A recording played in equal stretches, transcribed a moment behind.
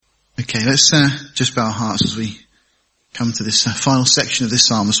Okay, let's just bow our hearts as we come to this final section of this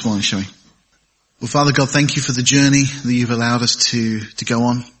psalm this morning, shall we? Well, Father God, thank you for the journey that you've allowed us to go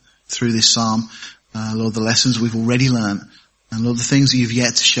on through this psalm. Lord, the lessons we've already learned, and Lord, the things that you've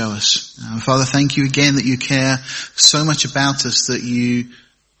yet to show us. Father, thank you again that you care so much about us, that you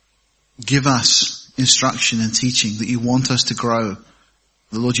give us instruction and teaching, that you want us to grow.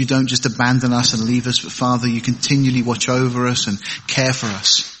 Lord, you don't just abandon us and leave us, but Father, you continually watch over us and care for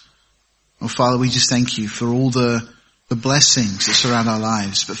us. Oh, Father, we just thank you for all the blessings that surround our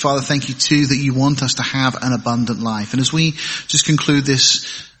lives. But Father, thank you too that you want us to have an abundant life. And as we just conclude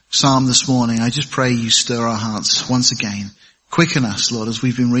this psalm this morning, I just pray you stir our hearts once again. Quicken us, Lord, as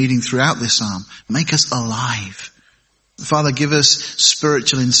we've been reading throughout this psalm. Make us alive. Father, give us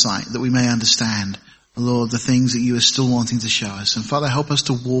spiritual insight that we may understand, Lord, the things that you are still wanting to show us. And Father, help us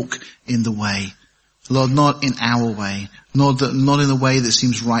to walk in the way. Lord, not in our way, not in the way that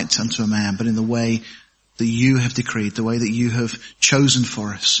seems right unto a man, but in the way that you have decreed, the way that you have chosen for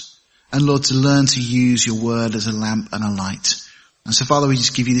us. And Lord, to learn to use your word as a lamp and a light. And so Father, we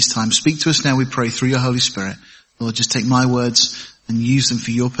just give you this time. Speak to us now, we pray, through your Holy Spirit. Lord, just take my words and use them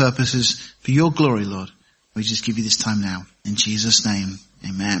for your purposes, for your glory, Lord. We just give you this time now. In Jesus' name,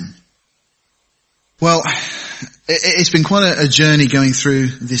 amen. Well, it's been quite a journey going through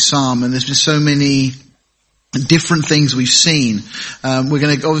this psalm, and there's been so many different things we've seen. We're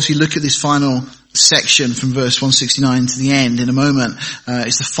going to obviously look at this final section from verse 169 to the end in a moment.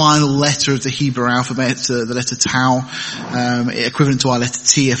 It's the final letter of the Hebrew alphabet, the letter Tau, equivalent to our letter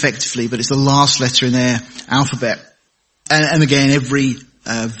T effectively, but it's the last letter in their alphabet. And again, every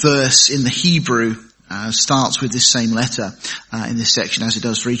verse in the Hebrew starts with this same letter in this section, as it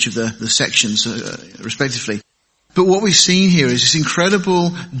does for each of the sections respectively. But what we've seen here is this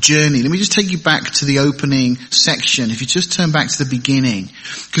incredible journey. Let me just take you back to the opening section. If you just turn back to the beginning,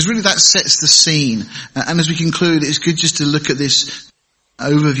 because really that sets the scene. And as we conclude, it's good just to look at this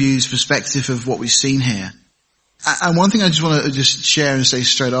overview's perspective of what we've seen here. And one thing I just want to just share and say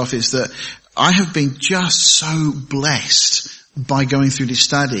straight off is that I have been just so blessed by going through this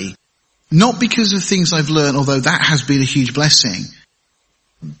study. Not because of things I've learned, although that has been a huge blessing,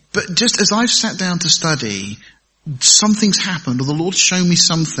 but just as I've sat down to study, something's happened, or the Lord's shown me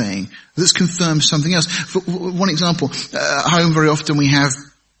something that's confirmed something else. For one example, at home very often we have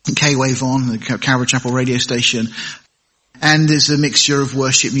K-Wave on, the Calvary Chapel radio station, and there's a mixture of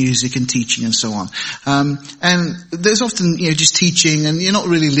worship music and teaching and so on. And there's often, just teaching and you're not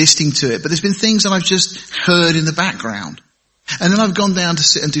really listening to it, but there's been things that I've just heard in the background. And then I've gone down to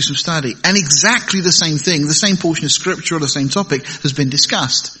sit and do some study, and exactly the same thing, the same portion of scripture or the same topic has been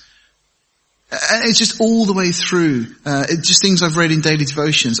discussed. And it's just all the way through, it's just things I've read in daily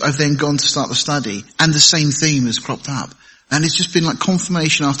devotions. I've then gone to start the study, and the same theme has cropped up. And it's just been like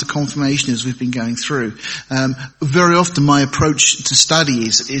confirmation after confirmation as we've been going through. Very often my approach to study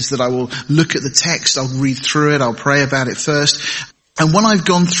is that I will look at the text, I'll read through it, I'll pray about it first. And when I've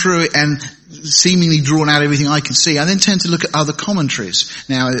gone through it and seemingly drawn out everything I can see, I then tend to look at other commentaries.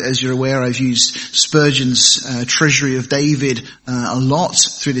 Now, as you're aware, I've used Spurgeon's Treasury of David a lot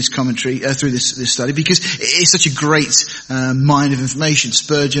through this commentary, through this study, because it's such a great mine of information.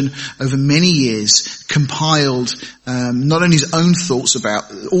 Spurgeon, over many years, compiled not only his own thoughts about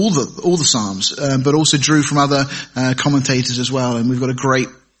all the Psalms, but also drew from other commentators as well. And we've got a great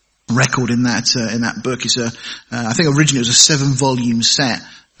record in that book. It's I think originally it was a 7-volume set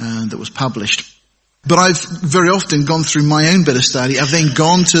that was published. But I've very often gone through my own bit of study. I've then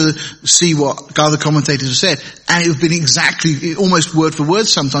gone to see what other commentators have said, and it's been exactly, almost word for word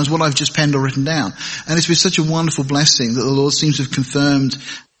sometimes, what I've just penned or written down. And it's been such a wonderful blessing that the Lord seems to have confirmed,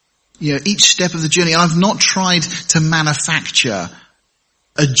 each step of the journey. And I've not tried to manufacture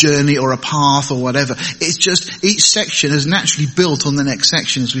a journey or a path or whatever. It's just each section has naturally built on the next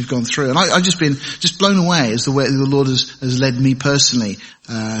section as we've gone through. And I've just been blown away as the way the Lord has led me personally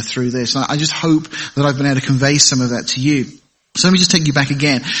through this. And I just hope that I've been able to convey some of that to you. So let me just take you back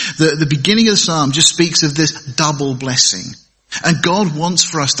again. The beginning of the psalm just speaks of this double blessing. And God wants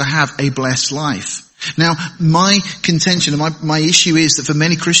for us to have a blessed life. Now, my contention and my issue is that for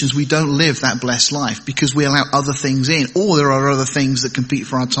many Christians, we don't live that blessed life because we allow other things in, or there are other things that compete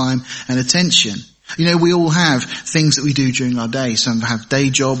for our time and attention. We all have things that we do during our day. Some have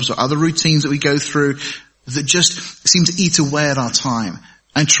day jobs or other routines that we go through that just seem to eat away at our time.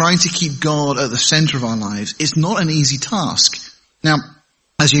 And trying to keep God at the center of our lives is not an easy task. Now,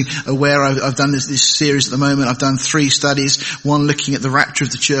 as you're aware, I've done this series at the moment. I've done 3 studies, one looking at the rapture of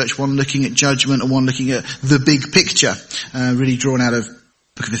the church, one looking at judgment, and one looking at the big picture, really drawn out of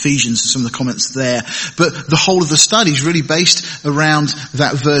book of Ephesians and some of the comments there. But the whole of the study is really based around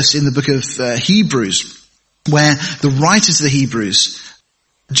that verse in the book of Hebrews, where the writer to the Hebrews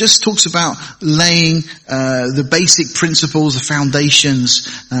just talks about laying the basic principles, the foundations.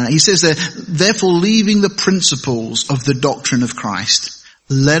 He says there, therefore leaving the principles of the doctrine of Christ,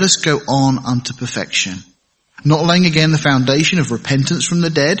 let us go on unto perfection. Not laying again the foundation of repentance from the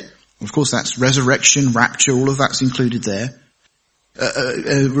dead. Of course that's resurrection, rapture, all of that's included there.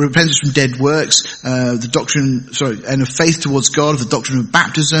 Repentance from dead works, and of faith towards God, the doctrine of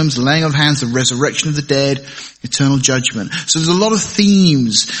baptisms, the laying of hands, the resurrection of the dead, eternal judgment. So there's a lot of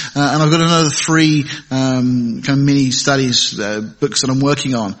themes, and I've got another 3 kind of mini studies, books that I'm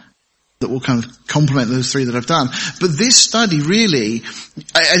working on that will kind of complement those 3 that I've done. But this study really,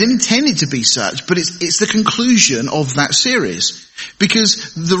 I didn't intend it to be such, but it's the conclusion of that series.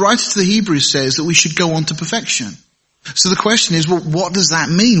 Because the writer to the Hebrews says that we should go on to perfection. So the question is, well, what does that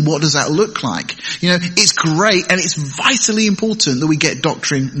mean? What does that look like? It's great and it's vitally important that we get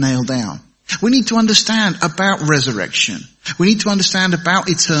doctrine nailed down. We need to understand about resurrection. We need to understand about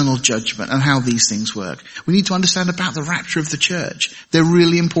eternal judgment and how these things work. We need to understand about the rapture of the church. They're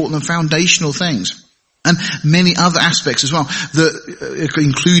really important and foundational things. And many other aspects as well that are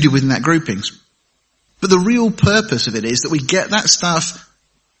included within that groupings. But the real purpose of it is that we get that stuff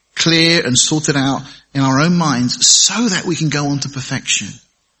clear and sorted out in our own minds so that we can go on to perfection.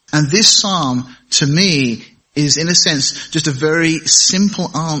 And this psalm, to me, is in a sense just a very simple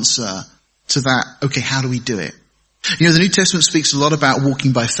answer to that, okay, how do we do it? The New Testament speaks a lot about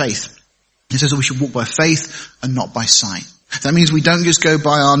walking by faith. It says that we should walk by faith and not by sight. That means we don't just go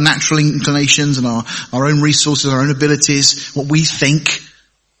by our natural inclinations and our own resources, our own abilities, what we think,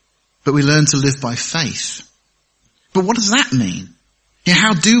 but we learn to live by faith. But what does that mean?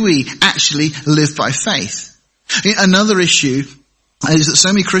 How do we actually live by faith? Another issue is that so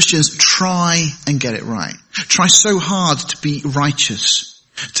many Christians try and get it right. Try so hard to be righteous,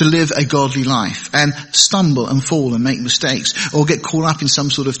 to live a godly life, and stumble and fall and make mistakes, or get caught up in some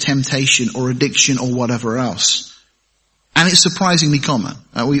sort of temptation or addiction or whatever else. And it's surprisingly common.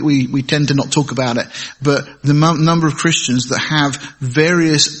 We tend to not talk about it, but the number of Christians that have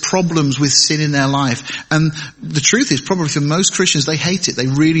various problems with sin in their life. And the truth is, probably for most Christians, they hate it. They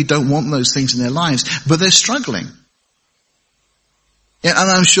really don't want those things in their lives, but they're struggling. Yeah,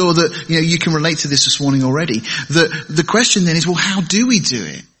 and I'm sure that, you can relate to this morning already. The question then is, well, how do we do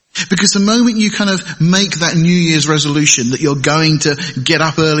it? Because the moment you kind of make that New Year's resolution that you're going to get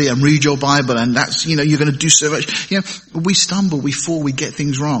up early and read your Bible and that's, you're going to do so much, we stumble, we fall, we get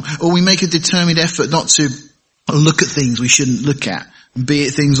things wrong. Or we make a determined effort not to look at things we shouldn't look at. Be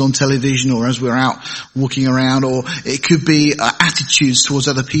it things on television or as we're out walking around, or it could be attitudes towards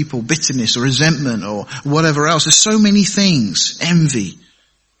other people, bitterness or resentment or whatever else. There's so many things. Envy.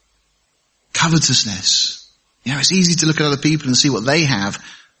 Covetousness. It's easy to look at other people and see what they have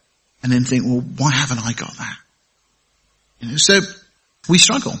and then think, well, why haven't I got that? So we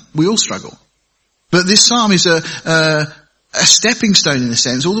struggle. We all struggle. But this psalm is a stepping stone in a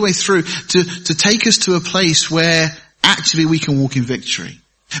sense, all the way through to take us to a place where actually we can walk in victory.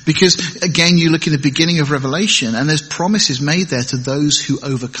 Because again, you look in the beginning of Revelation and there's promises made there to those who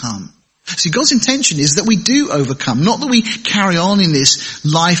overcome. See, God's intention is that we do overcome, not that we carry on in this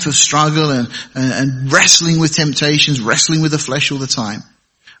life of struggle and wrestling with temptations, wrestling with the flesh all the time.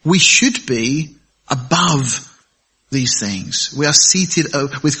 We should be above these things. We are seated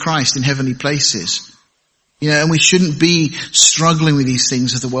with Christ in heavenly places. And we shouldn't be struggling with these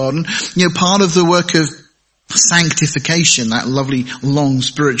things of the world. And, part of the work of sanctification, that lovely long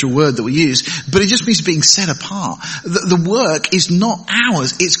spiritual word that we use, but it just means being set apart. The work is not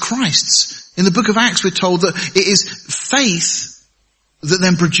ours, it's Christ's. In the book of Acts we're told that it is faith that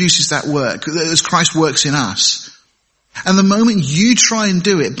then produces that work, as Christ works in us. And the moment you try and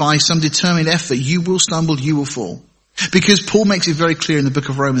do it by some determined effort, you will stumble, you will fall. Because Paul makes it very clear in the book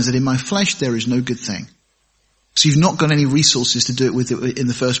of Romans that in my flesh there is no good thing. So you've not got any resources to do it with in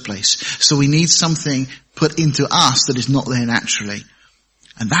the first place. So we need something put into us that is not there naturally.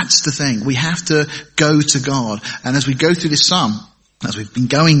 And that's the thing. We have to go to God. And as we go through this psalm, as we've been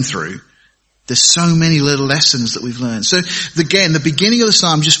going through, there's so many little lessons that we've learned. So again, the beginning of the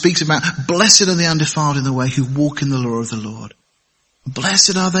psalm just speaks about blessed are the undefiled in the way who walk in the law of the Lord.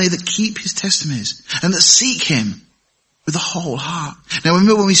 Blessed are they that keep his testimonies and that seek him with the whole heart. Now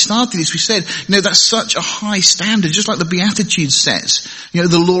remember when we started this, we said, that's such a high standard, just like the Beatitudes sets.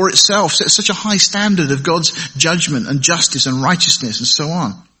 The law itself sets such a high standard of God's judgment and justice and righteousness and so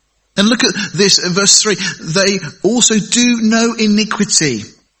on. And look at this in verse 3. They also do no iniquity.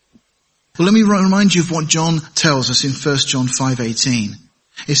 Well, let me remind you of what John tells us in 1 John 5:18.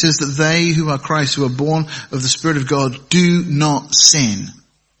 It says that they who are Christ, who are born of the Spirit of God, do not sin.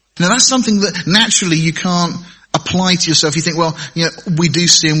 Now that's something that naturally you can't apply to yourself. You think, well, we do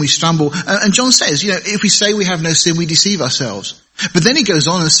sin, we stumble. And John says, if we say we have no sin, we deceive ourselves. But then he goes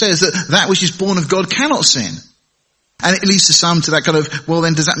on and says that which is born of God cannot sin. And it leads to some to that kind of, well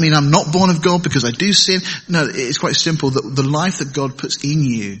then does that mean I'm not born of God because I do sin? No, it's quite simple. That the life that God puts in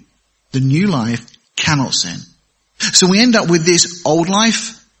you, the new life, cannot sin. So we end up with this old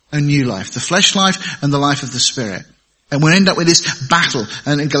life and new life, the flesh life and the life of the Spirit. And we end up with this battle.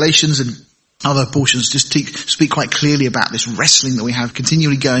 And in Galatians and other portions just speak quite clearly about this wrestling that we have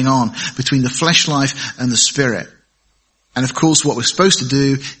continually going on between the flesh life and the Spirit. And of course what we're supposed to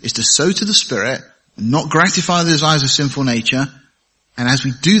do is to sow to the Spirit, not gratify the desires of sinful nature. And as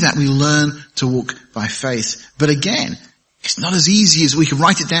we do that, we learn to walk by faith. But again, it's not as easy as we can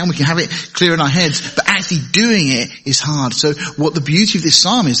write it down, we can have it clear in our heads, but actually doing it is hard. So what the beauty of this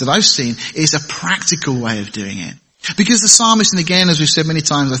psalm is that I've seen is a practical way of doing it. Because the psalmist, and again, as we've said many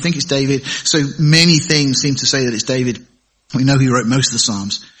times, I think it's David, so many things seem to say that it's David. We know he wrote most of the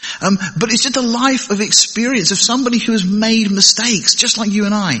Psalms. But it's just a life of experience of somebody who has made mistakes, just like you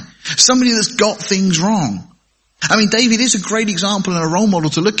and I. Somebody that's got things wrong. I mean, David is a great example and a role model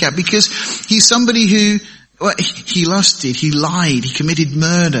to look at because he's somebody who, he lusted, he lied, he committed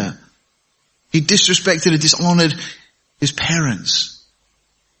murder. He disrespected and dishonored his parents.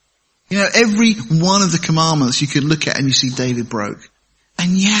 Every one of the commandments you can look at and you see David broke.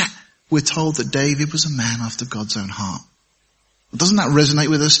 And yet, we're told that David was a man after God's own heart. Doesn't that resonate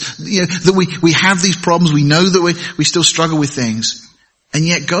with us? That we have these problems, we know that we still struggle with things. And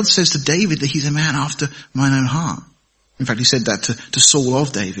yet God says to David that he's a man after mine own heart. In fact, he said that to Saul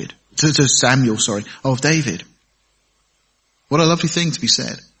of David. To Samuel, of David. What a lovely thing to be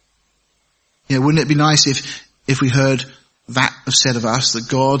said. Wouldn't it be nice if we heard that said of us, that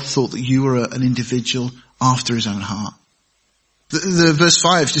God thought that you were an individual after his own heart. The verse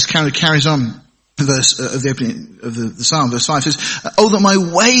 5 just kind of carries on the verse of the opening of the psalm. Verse 5 says, oh, that my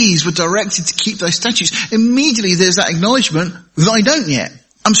ways were directed to keep thy statutes. Immediately there's that acknowledgement that I don't yet.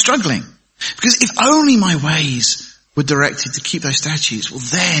 I'm struggling. Because if only my ways were directed to keep thy statutes, well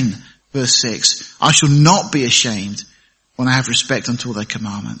then, verse 6, I shall not be ashamed when I have respect unto all thy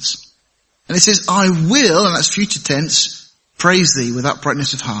commandments. And it says, I will, and that's future tense, praise thee with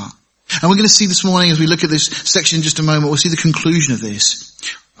uprightness of heart. And we're going to see this morning as we look at this section in just a moment, we'll see the conclusion of this.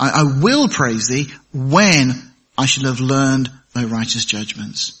 I will praise thee when I shall have learned thy righteous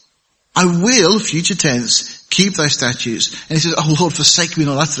judgments. I will, future tense, keep thy statutes. And he says, oh Lord, forsake me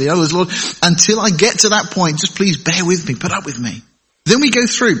not utterly. Oh Lord, until I get to that point, just please bear with me, put up with me. Then we go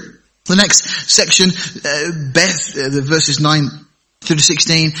through the next section, the verses 9 through to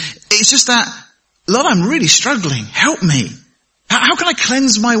 16. It's just that, Lord, I'm really struggling. Help me. How can I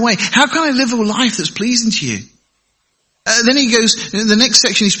cleanse my way? How can I live a life that's pleasing to you? Then he goes, in the next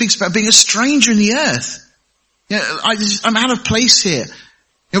section he speaks about being a stranger in the earth. I'm out of place here.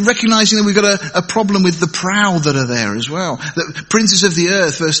 Recognizing that we've got a problem with the proud that are there as well. The princes of the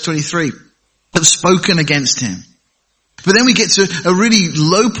earth, verse 23, have spoken against him. But then we get to a really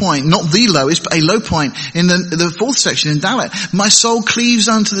low point, not the lowest, but a low point in the fourth section in Dalet. My soul cleaves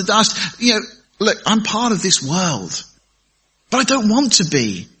unto the dust. Look, I'm part of this world. But I don't want to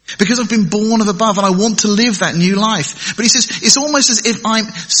be. Because I've been born of above and I want to live that new life. But he says, it's almost as if I'm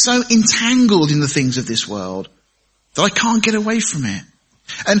so entangled in the things of this world that I can't get away from it.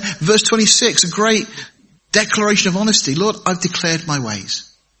 And verse 26, a great declaration of honesty. Lord, I've declared my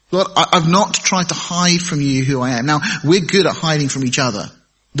ways. Lord, I've not tried to hide from you who I am. Now, we're good at hiding from each other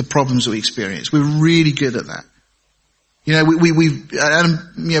the problems that we experience. We're really good at that.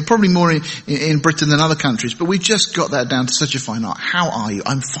 We've probably more in Britain than other countries, but we've just got that down to such a fine art. How are you?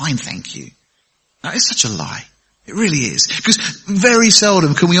 I'm fine, thank you. That is such a lie. It really is. Because very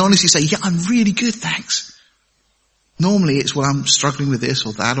seldom can we honestly say, yeah, I'm really good, thanks. Normally it's, well, I'm struggling with this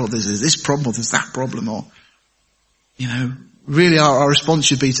or that, or there's this problem, or there's that problem, or, really our response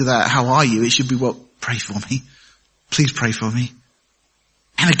should be to that, how are you? It should be, well, pray for me. Please pray for me.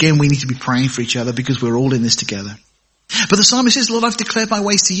 And again, we need to be praying for each other because we're all in this together. But the psalmist says, Lord, I've declared my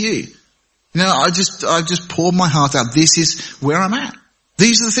ways to you. I've just poured my heart out. This is where I'm at.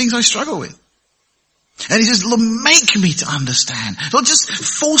 These are the things I struggle with. And he says, Lord, make me to understand. Lord, just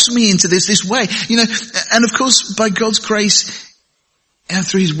force me into this way. And of course, by God's grace and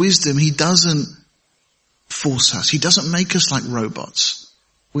through his wisdom, he doesn't force us. He doesn't make us like robots.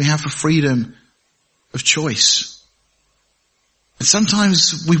 We have a freedom of choice. And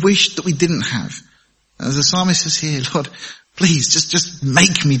sometimes we wish that we didn't have. As the psalmist says here, Lord, please just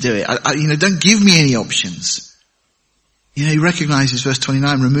make me do it. Don't give me any options. He recognizes, verse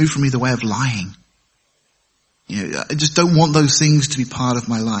 29, remove from me the way of lying. I just don't want those things to be part of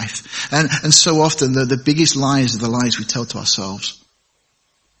my life. And so often the biggest lies are the lies we tell to ourselves.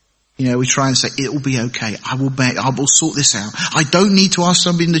 We try and say, it will be okay. I will sort this out. I don't need to ask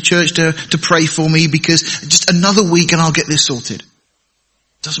somebody in the church to pray for me because just another week and I'll get this sorted.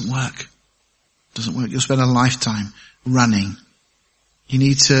 It doesn't work. You'll spend a lifetime running. You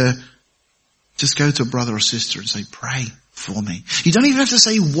need to just go to a brother or sister and say, pray for me. You don't even have to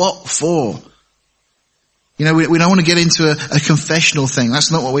say what for. We don't want to get into a confessional thing.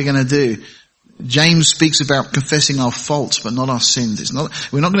 That's not what we're going to do. James speaks about confessing our faults, but not our sins.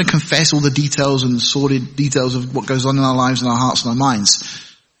 We're not going to confess all the details and sordid details of what goes on in our lives and our hearts and our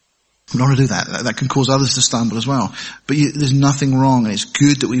minds. We don't want to do that. That can cause others to stumble as well. But there's nothing wrong, and it's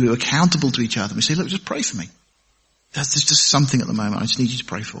good that we are accountable to each other. We say, look, just pray for me. There's just something at the moment I just need you to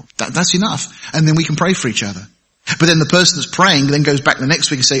pray for. That's enough. And then we can pray for each other. But then the person that's praying then goes back the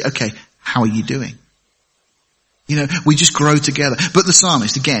next week and say, okay, how are you doing? We just grow together. But the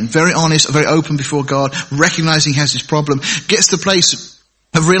psalmist, again, very honest, very open before God, recognizing he has this problem, gets to the place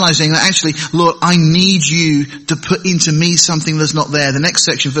of realizing that actually, Lord, I need you to put into me something that's not there. The next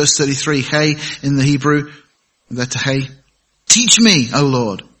section, verse 33, hey, in the Hebrew, that to hey, teach me, O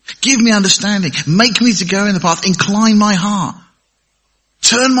Lord. Give me understanding. Make me to go in the path. Incline my heart.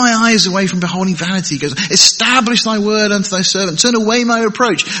 Turn my eyes away from beholding vanity. He goes, establish thy word unto thy servant. Turn away my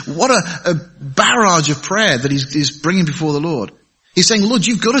reproach. What a barrage of prayer that he's bringing before the Lord. He's saying, Lord,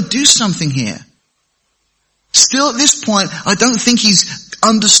 you've got to do something here. Still at this point, I don't think he's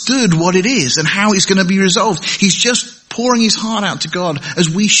understood what it is and how it's going to be resolved. He's just pouring his heart out to God, as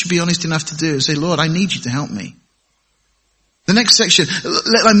we should be honest enough to do, and say, Lord, I need you to help me. The next section,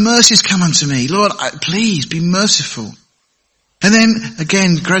 let thy mercies come unto me. Lord, please be merciful. And then,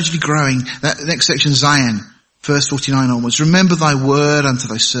 again, gradually growing, that next section, Zion, verse 49 onwards. Remember thy word unto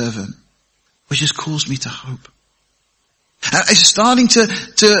thy servant, which has caused me to hope. And it's starting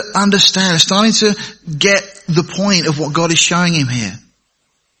to understand, starting to get the point of what God is showing him here.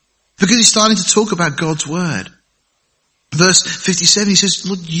 Because he's starting to talk about God's word. Verse 57, he says,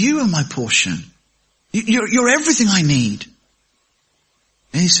 Lord, you are my portion. You're everything I need.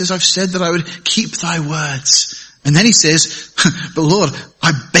 And he says, I've said that I would keep thy words. And then he says, but Lord,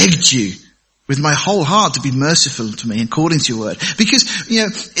 I begged you with my whole heart to be merciful to me according to your word. Because,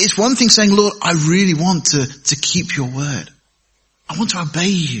 it's one thing saying, Lord, I really want to keep your word. I want to obey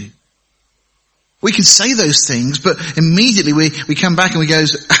you. We can say those things, but immediately we come back and we go,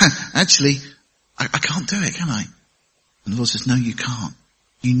 actually, I can't do it, can I? And the Lord says, no, you can't.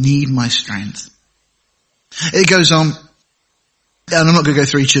 You need my strength. It goes on, and I'm not going to go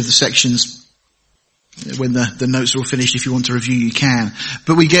through each of the sections. When the notes are all finished, if you want to review, you can.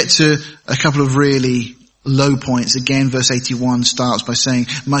 But we get to a couple of really low points. Again, verse 81 starts by saying,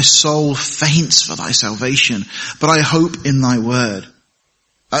 my soul faints for thy salvation, but I hope in thy word.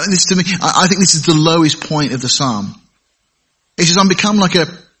 I think this is the lowest point of the psalm. He says, I'm become like a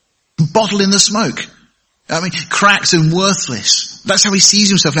bottle in the smoke. Cracked and worthless. That's how he sees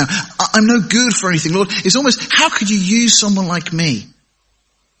himself now. I'm no good for anything, Lord. It's almost, how could you use someone like me?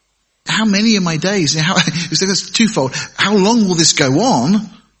 How many of my days? It's twofold. How long will this go on?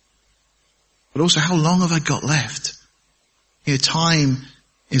 But also, how long have I got left? Time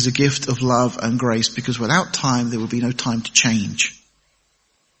is a gift of love and grace, because without time, there will be no time to change.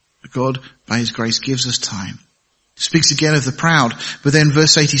 But God, by his grace, gives us time. He speaks again of the proud, but then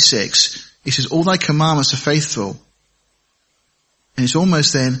verse 86, he says, all thy commandments are faithful. And it's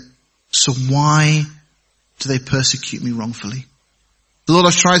almost then, so why do they persecute me wrongfully? Lord,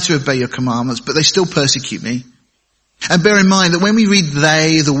 I've tried to obey your commandments, but they still persecute me. And bear in mind that when we read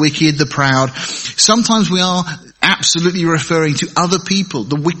they, the wicked, the proud, sometimes we are absolutely referring to other people,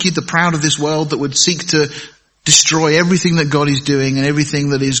 the wicked, the proud of this world that would seek to destroy everything that God is doing and everything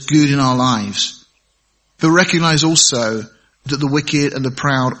that is good in our lives. But recognize also that the wicked and the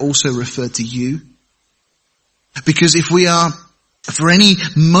proud also refer to you. Because if we are, for any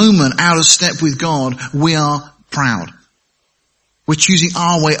moment, out of step with God, we are proud. We're choosing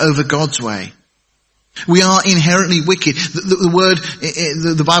our way over God's way. We are inherently wicked. The word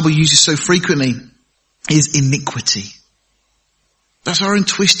the Bible uses so frequently is iniquity. That's our own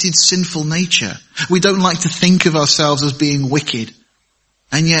twisted, sinful nature. We don't like to think of ourselves as being wicked.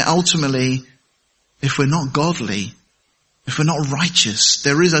 And yet ultimately, if we're not godly, if we're not righteous,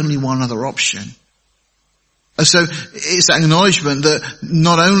 there is only one other option. And so it's that acknowledgement that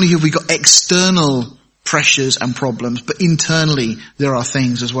not only have we got external pressures and problems, but internally there are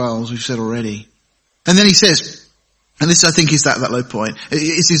things as well, as we've said already. And then he says, And this, I think, is that low point.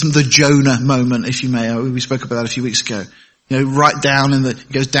 It isn't the Jonah moment, if you may. We spoke about that a few weeks ago. Right down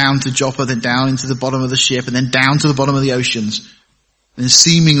it goes down to Joppa, then down into the bottom of the ship, and then down to the bottom of the oceans, and then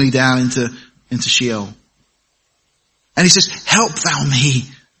seemingly down into Sheol. And he says, help thou me.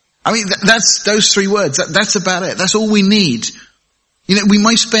 I mean, that's those three words. That's about it. That's all we need. We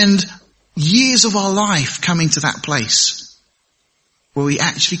might spend years of our life coming to that place where we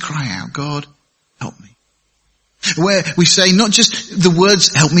actually cry out, God, help me. Where we say not just the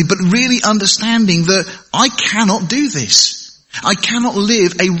words help me, but really understanding that I cannot do this. I cannot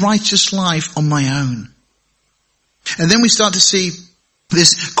live a righteous life on my own. And then we start to see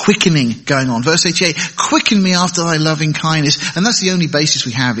this quickening going on. Verse 88, quicken me after thy loving kindness. And that's the only basis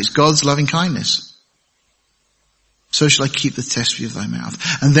we have. It's God's loving kindness. So shall I keep the testimony of thy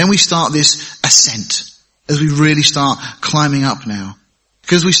mouth. And then we start this ascent as we really start climbing up now.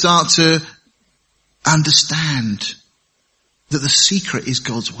 Because we start to understand that the secret is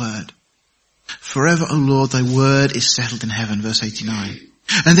God's word. Forever, O Lord, thy word is settled in heaven. Verse 89.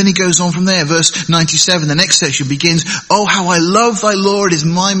 And then he goes on from there. Verse 97, the next section begins, oh, how I love thy law. It is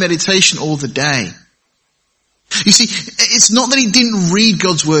my meditation all the day. You see, it's not that he didn't read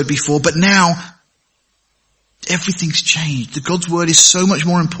God's word before, but now everything's changed. God's word is so much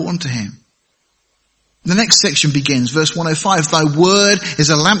more important to him. The next section begins, verse 105, thy word is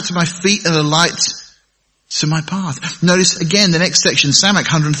a lamp to my feet and a light to my path. Notice again the next section, Psalm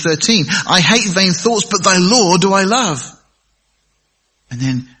 113, I hate vain thoughts, but thy law do I love. And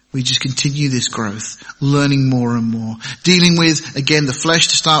then we just continue this growth, learning more and more, dealing with, again, the flesh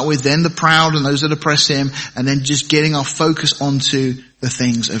to start with, then the proud and those that oppress him, and then just getting our focus onto the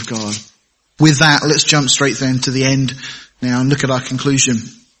things of God. With that, let's jump straight then to the end now and look at our conclusion.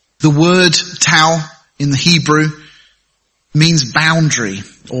 The word tau in the Hebrew means boundary,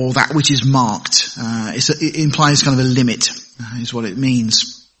 or that which is marked. It implies kind of a limit, is what it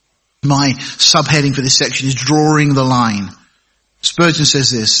means. My subheading for this section is drawing the line. Spurgeon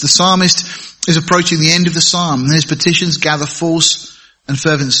says this, the psalmist is approaching the end of the psalm, and his petitions gather force and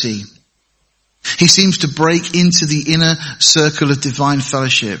fervency. He seems to break into the inner circle of divine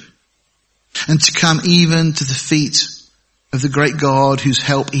fellowship, and to come even to the feet of the great God whose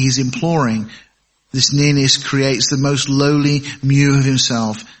help he is imploring. This nearness creates the most lowly mew of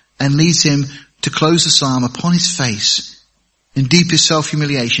himself, and leads him to close the psalm upon his face in deepest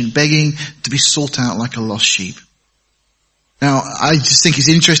self-humiliation, begging to be sought out like a lost sheep. Now, I just think it's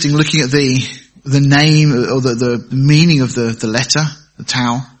interesting looking at the name or the meaning of the letter, the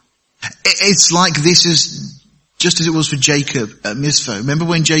tau. It's like this is just as it was for Jacob at Mizpah. Remember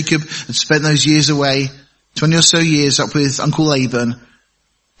when Jacob had spent those years away, 20 or so years up with Uncle Laban,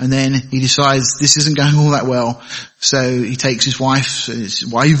 and then he decides this isn't going all that well. So he takes his wives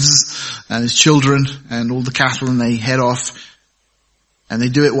and his children and all the cattle, and they head off, and they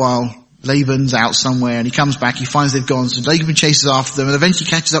do it while Laban's out somewhere, and he comes back, he finds they've gone, so Laban chases after them and eventually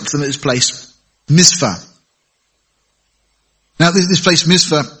catches up to them at this place, Mizpah. Now this place,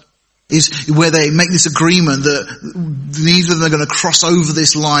 Mizpah, is where they make this agreement that neither of them are going to cross over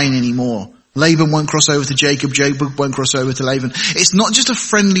this line anymore. Laban won't cross over to Jacob, Jacob won't cross over to Laban. It's not just a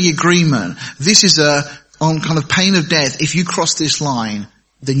friendly agreement. This is on kind of pain of death. If you cross this line,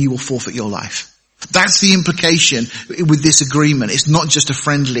 then you will forfeit your life. That's the implication with this agreement. It's not just a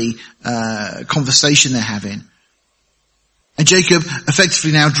friendly conversation they're having. And Jacob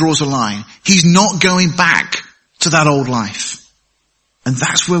effectively now draws a line. He's not going back to that old life. And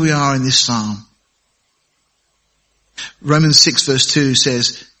that's where we are in this psalm. Romans 6 verse 2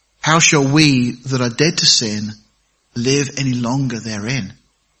 says, how shall we that are dead to sin live any longer therein?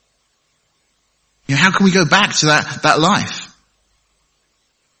 How can we go back to that life?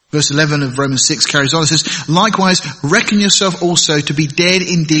 Verse 11 of Romans 6 carries on. It says, likewise, reckon yourself also to be dead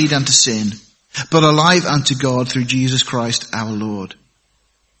indeed unto sin, but alive unto God through Jesus Christ our Lord.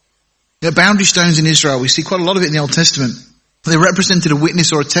 Boundary stones in Israel, we see quite a lot of it in the Old Testament. They represented a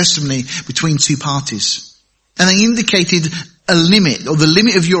witness or a testimony between two parties. And they indicated a limit, or the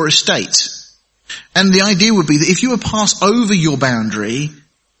limit of your estate. And the idea would be that if you were pass over your boundary,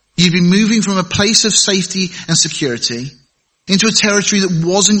 you'd be moving from a place of safety and security into a territory that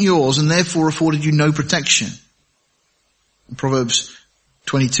wasn't yours and therefore afforded you no protection. Proverbs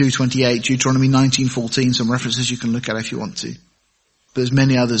 22:28, Deuteronomy 19:14, some references you can look at if you want to. But there's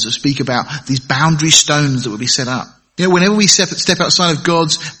many others that speak about these boundary stones that would be set up. Whenever we step outside of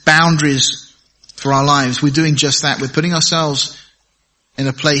God's boundaries for our lives, we're doing just that. We're putting ourselves in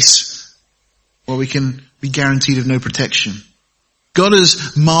a place where we can be guaranteed of no protection. God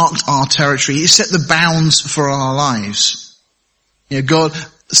has marked our territory. He set the bounds for our lives. God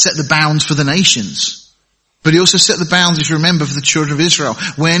set the bounds for the nations. But he also set the boundaries, remember, for the children of Israel.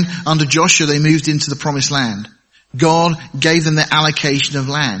 When, under Joshua, they moved into the promised land, God gave them their allocation of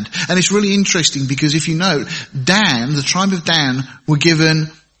land. And it's really interesting because if you note, Dan, the tribe of Dan, were given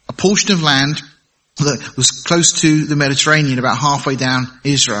a portion of land that was close to the Mediterranean, about halfway down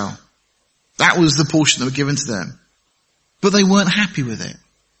Israel. That was the portion that was given to them. But they weren't happy with it.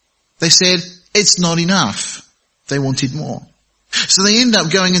 They said, it's not enough. They wanted more. So they end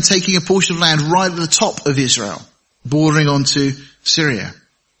up going and taking a portion of land right at the top of Israel, bordering onto Syria.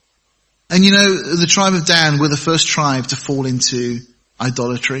 And you know, the tribe of Dan were the first tribe to fall into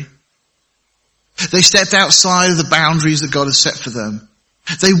idolatry. They stepped outside of the boundaries that God had set for them.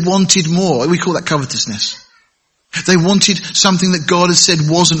 They wanted more. We call that covetousness. They wanted something that God had said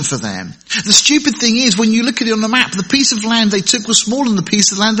wasn't for them. The stupid thing is, when you look at it on the map, the piece of land they took was smaller than the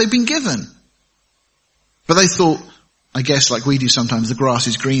piece of land they'd been given. But they thought, I guess like we do sometimes, the grass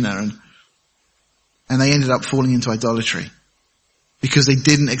is greener, and they ended up falling into idolatry because they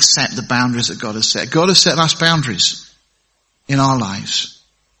didn't accept the boundaries that God has set. God has set us boundaries in our lives.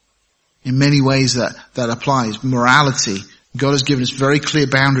 In many ways that applies. Morality. God has given us very clear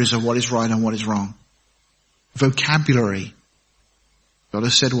boundaries of what is right and what is wrong. Vocabulary. God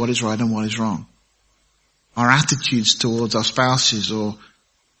has said what is right and what is wrong. Our attitudes towards our spouses or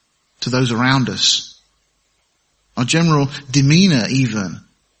to those around us. Our general demeanor even.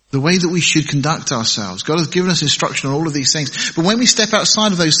 The way that we should conduct ourselves. God has given us instruction on all of these things. But when we step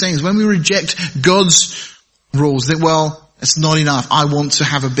outside of those things, when we reject God's rules, think, well, it's not enough. I want to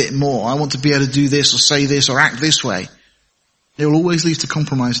have a bit more. I want to be able to do this or say this or act this way. It will always lead to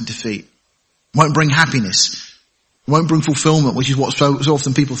compromise and defeat. Won't bring happiness. Won't bring fulfillment, which is what so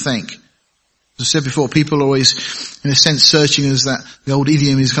often people think. As I said before, people are always, in a sense, searching as that, the old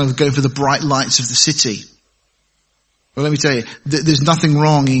idiom is kind of going for the bright lights of the city. Well, let me tell you, there's nothing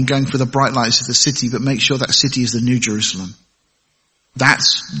wrong in going for the bright lights of the city, but make sure that city is the New Jerusalem.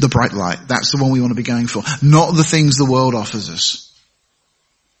 That's the bright light. That's the one we want to be going for. Not the things the world offers us.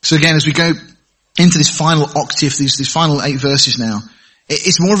 So again, as we go into this final octave, these final 8 verses now,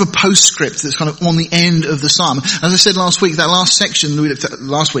 it's more of a postscript that's kind of on the end of the psalm. As I said last week, that last section we looked at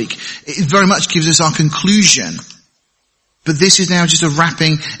last week, it very much gives us our conclusion. But this is now just a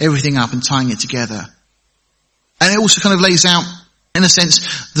wrapping everything up and tying it together. And it also kind of lays out, in a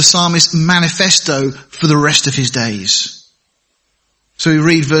sense, the psalmist's manifesto for the rest of his days. So we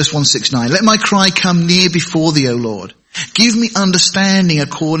read verse 169. Let my cry come near before thee, O Lord. Give me understanding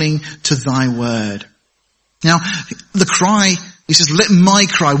according to thy word. Now, the cry, he says, let my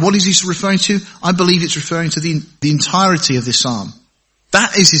cry. What is he referring to? I believe it's referring to the entirety of this psalm.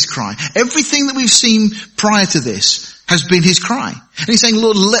 That is his cry. Everything that we've seen prior to this has been his cry. And he's saying,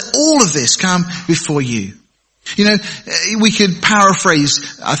 Lord, let all of this come before you. You know, we could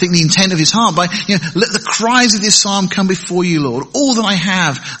paraphrase, I think, the intent of his heart by, let the cries of this psalm come before you, Lord. All that I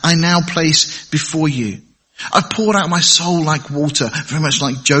have, I now place before you. I've poured out my soul like water, very much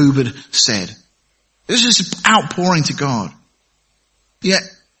like Job had said. This is outpouring to God. Yet,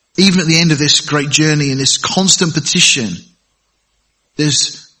 even at the end of this great journey and this constant petition,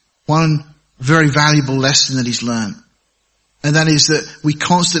 there's one very valuable lesson that he's learned. And that is that we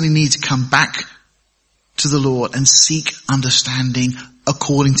constantly need to come back to the Lord and seek understanding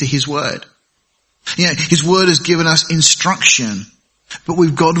according to his word. His word has given us instruction, but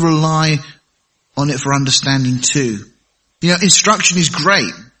we've got to rely on it for understanding too. Instruction is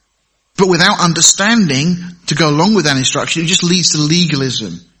great, but without understanding to go along with that instruction, it just leads to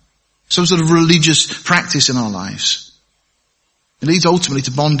legalism, some sort of religious practice in our lives. It leads ultimately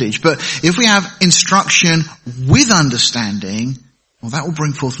to bondage. But if we have instruction with understanding, well, that will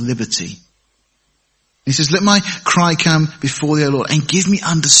bring forth liberty. He says, let my cry come before thee, O Lord, and give me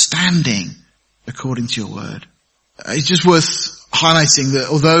understanding according to your word. It's just worth highlighting that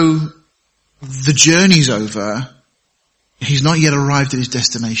although the journey's over, he's not yet arrived at his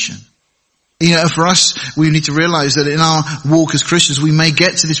destination. For us, we need to realize that in our walk as Christians, we may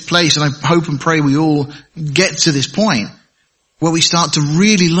get to this place, and I hope and pray we all get to this point, where we start to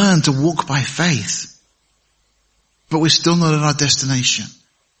really learn to walk by faith. But we're still not at our destination.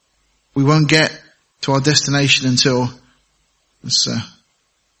 We won't get to our destination until, as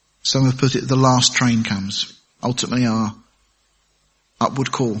some have put it, the last train comes. Ultimately our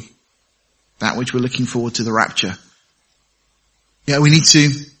upward call. That which we're looking forward to, the rapture. We need to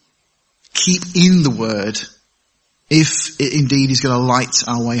keep in the word if it indeed is going to light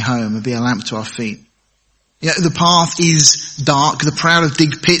our way home and be a lamp to our feet. The path is dark. The proud have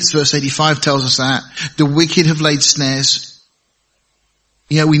digged pits, verse 85 tells us that. The wicked have laid snares.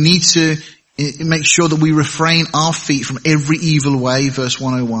 We need to make sure that we refrain our feet from every evil way, verse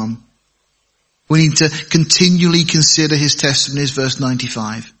 101. We need to continually consider his testimonies, verse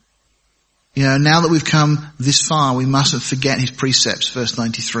 95. Now that we've come this far, we mustn't forget his precepts, verse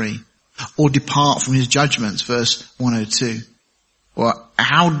 93. Or depart from his judgments, verse 102. Well,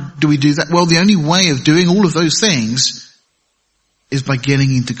 how do we do that? Well, the only way of doing all of those things is by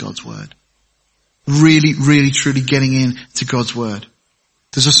getting into God's word. Really, really, truly getting into God's word.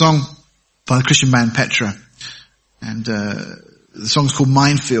 There's a song by the Christian band Petra, and the song's called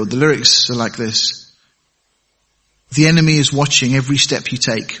Minefield. The lyrics are like this. The enemy is watching every step you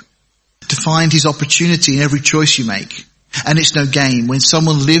take to find his opportunity in every choice you make. And it's no game when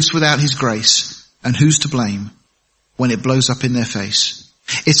someone lives without his grace. And who's to blame when it blows up in their face?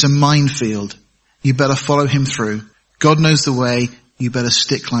 It's a minefield. You better follow him through. God knows the way. You better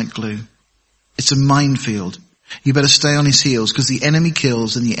stick like glue. It's a minefield. You better stay on his heels because the enemy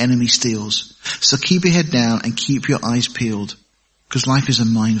kills and the enemy steals. So keep your head down and keep your eyes peeled because life is a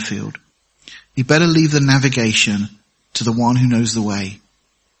minefield. You better leave the navigation to the one who knows the way.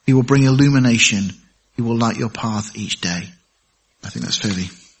 He will bring illumination. He will light your path each day. I think that's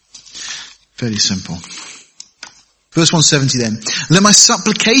fairly simple. Verse 170 then. Let my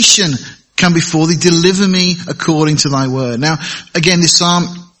supplication come before thee. Deliver me according to thy word. Now, again, this psalm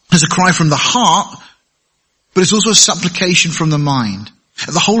is a cry from the heart, but it's also a supplication from the mind.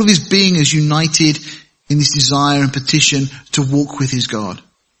 The whole of his being is united in this desire and petition to walk with his God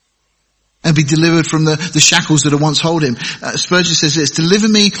and be delivered from the shackles that had once hold him. Spurgeon says this, deliver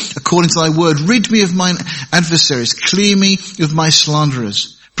me according to thy word, rid me of mine adversaries, clear me of my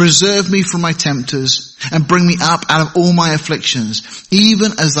slanderers, preserve me from my tempters, and bring me up out of all my afflictions,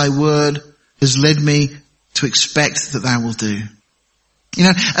 even as thy word has led me to expect that thou wilt do.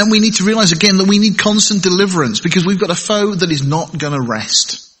 And we need to realize again that we need constant deliverance because we've got a foe that is not going to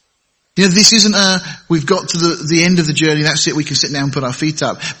rest. This isn't we've got to the end of the journey, that's it, we can sit down and put our feet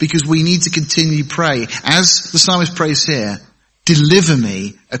up, because we need to continue to pray. As the psalmist prays here, deliver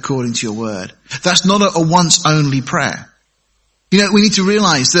me according to your word. That's not a once only prayer. We need to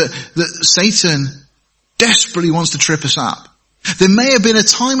realize that Satan desperately wants to trip us up. There may have been a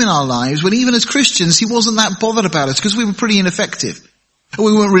time in our lives when even as Christians, he wasn't that bothered about us because we were pretty ineffective.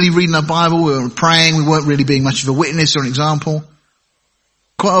 We weren't really reading our Bible, we weren't praying, we weren't really being much of a witness or an example.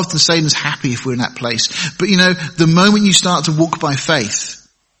 Quite often Satan's happy if we're in that place. But the moment you start to walk by faith,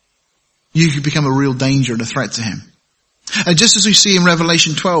 you could become a real danger and a threat to him. And just as we see in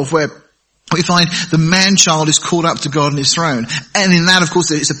Revelation 12 where we find the man-child is called up to God on his throne. And in that, of course,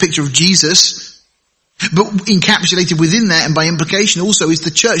 it's a picture of Jesus. But encapsulated within that and by implication also is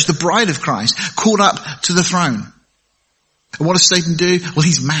the church, the bride of Christ, called up to the throne. And what does Satan do? Well,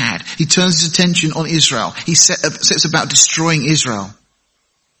 he's mad. He turns his attention on Israel. He sets about destroying Israel.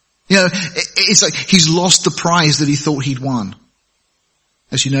 It's like he's lost the prize that he thought he'd won.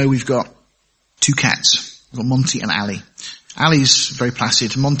 As you know, we've got two cats. We've got Monty and Ali. Ali's very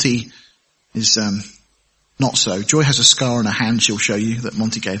placid. Monty is not so. Joy has a scar on her hand she'll show you that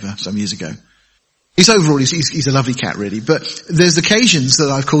Monty gave her some years ago. He's a lovely cat really, but there's occasions that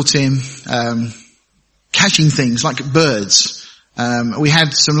I've caught him catching things like birds. We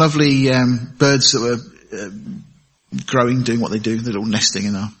had some lovely birds that were growing, doing what they do. They're all nesting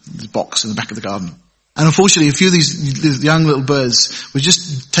in a box in the back of the garden. And unfortunately, a few of these young little birds were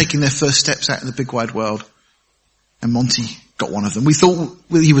just taking their first steps out in the big wide world. And Monty got one of them. We thought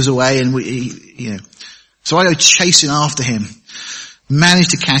he was away and so I go chasing after him. Managed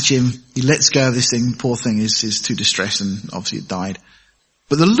to catch him. He lets go of this thing. Poor thing is too distressed and obviously it died.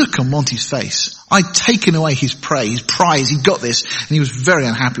 But the look on Monty's face, I'd taken away his prey, his prize, he'd got this, and he was very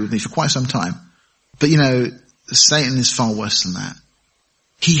unhappy with me for quite some time. But Satan is far worse than that.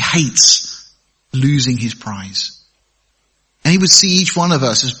 He hates losing his prize. And he would see each one of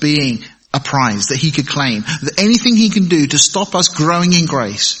us as being a prize that he could claim. That anything he can do to stop us growing in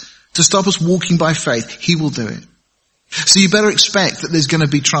grace, to stop us walking by faith, he will do it. So you better expect that there's going to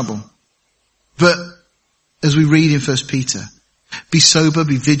be trouble. But as we read in 1 Peter, be sober,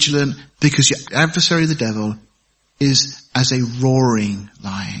 be vigilant, because your adversary, the devil, is as a roaring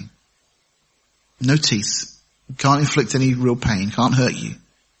lion. No teeth. Can't inflict any real pain. Can't hurt you.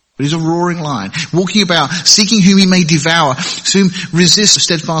 But he's a roaring lion, walking about, seeking whom he may devour, whom resist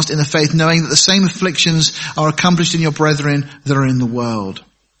steadfast in the faith, knowing that the same afflictions are accomplished in your brethren that are in the world.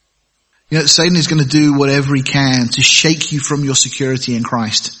 Satan is going to do whatever he can to shake you from your security in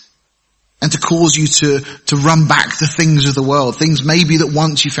Christ. And to cause you to run back to things of the world, things maybe that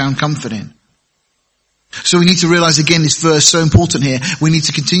once you found comfort in. So we need to realize again this verse, so important here, we need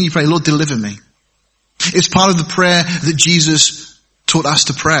to continue to pray, Lord, deliver me. It's part of the prayer that Jesus taught us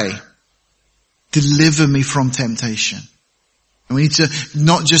to pray. Deliver me from temptation. And we need to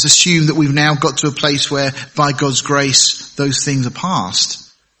not just assume that we've now got to a place where, by God's grace, those things are past.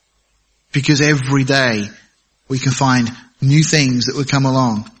 Because every day we can find new things that will come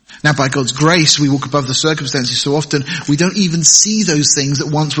along. Now, by God's grace, we walk above the circumstances so often we don't even see those things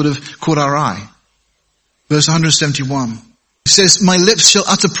that once would have caught our eye. Verse 171. It says, my lips shall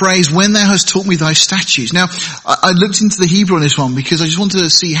utter praise when thou hast taught me thy statutes. Now, I looked into the Hebrew on this one because I just wanted to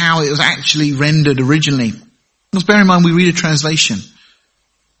see how it was actually rendered originally. Let's bear in mind we read a translation.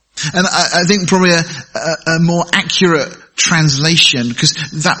 And I think probably a more accurate translation, because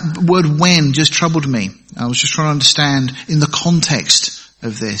that word when just troubled me. I was just trying to understand in the context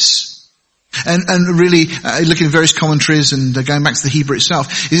of this. And really, looking at various commentaries and going back to the Hebrew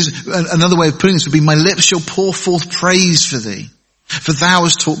itself, is another way of putting this would be, my lips shall pour forth praise for thee, for thou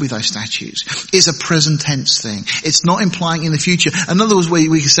hast taught me thy statutes. It's a present tense thing. It's not implying in the future. Another way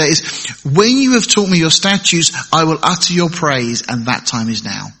we can say is, when you have taught me your statutes, I will utter your praise, and that time is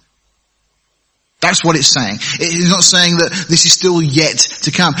now. That's what it's saying. It's not saying that this is still yet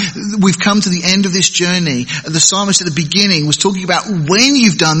to come. We've come to the end of this journey. The psalmist at the beginning was talking about, when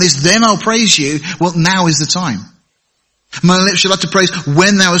you've done this, then I'll praise you. Well, now is the time. My lips shall utter praise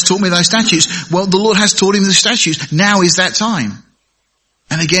when thou hast taught me thy statutes. Well, the Lord has taught him the statutes. Now is that time.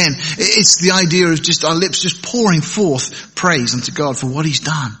 And again, it's the idea of just our lips just pouring forth praise unto God for what he's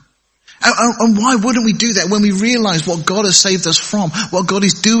done. And why wouldn't we do that when we realize what God has saved us from, what God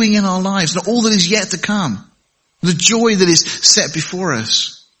is doing in our lives, and all that is yet to come, the joy that is set before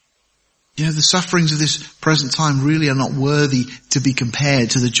us? You know, the sufferings of this present time really are not worthy to be compared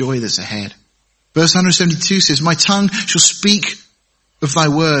to the joy that's ahead. Verse 172 says, my tongue shall speak of thy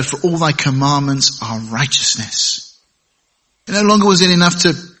word, for all thy commandments are righteousness. It no longer was it enough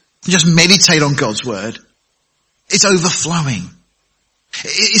to just meditate on God's word. It's overflowing.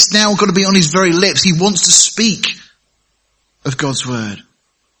 It's now got to be on his very lips. He wants to speak of God's word.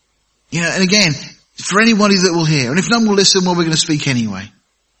 You know, and again, for anybody that will hear, and if none will listen, well, we're going to speak anyway.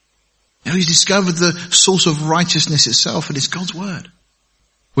 You know, he's discovered the source of righteousness itself, and it's God's word.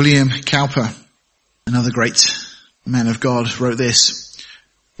 William Cowper, another great man of God, wrote this.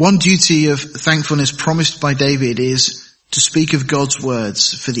 One duty of thankfulness promised by David is to speak of God's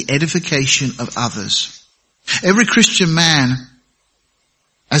words for the edification of others. Every Christian man,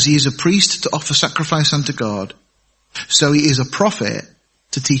 as he is a priest to offer sacrifice unto God, so he is a prophet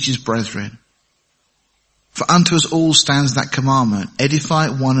to teach his brethren. For unto us all stands that commandment, edify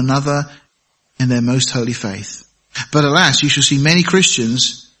one another in their most holy faith. But alas, you shall see many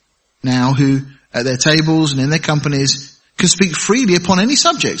Christians now who, at their tables and in their companies, can speak freely upon any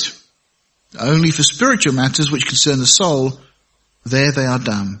subject. Only for spiritual matters which concern the soul, there they are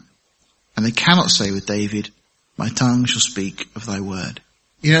dumb. And they cannot say with David, my tongue shall speak of thy word.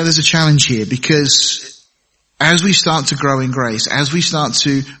 You know, there's a challenge here, because as we start to grow in grace, as we start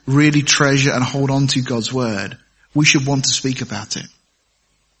to really treasure and hold on to God's word, we should want to speak about it.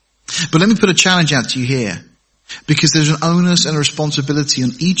 But let me put a challenge out to you here, because there's an onus and a responsibility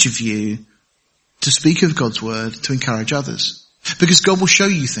on each of you to speak of God's word, to encourage others. Because God will show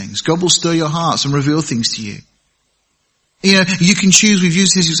you things. God will stir your hearts and reveal things to you. You know, you can choose, we've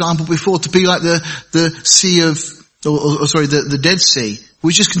used this example before, to be like the sea of, the Dead Sea,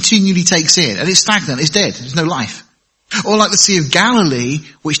 which just continually takes in, and it's stagnant, it's dead, there's no life. Or like the Sea of Galilee,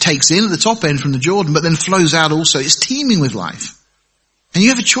 which takes in at the top end from the Jordan, but then flows out also, it's teeming with life. And you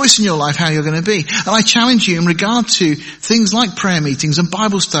have a choice in your life how you're going to be. And I challenge you in regard to things like prayer meetings and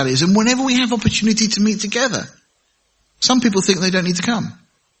Bible studies, and whenever we have opportunity to meet together. Some people think they don't need to come.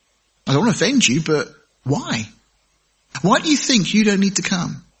 I don't want to offend you, but why? Why do you think you don't need to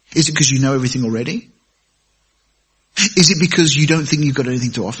come? Is it because you know everything already? Is it because you don't think you've got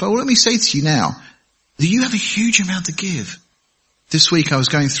anything to offer? Well, let me say to you now that you have a huge amount to give. This week I was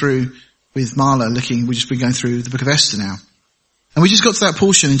going through with Marla we've just been going through the book of Esther now. And we just got to that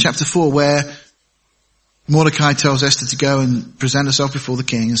portion in chapter 4 where Mordecai tells Esther to go and present herself before the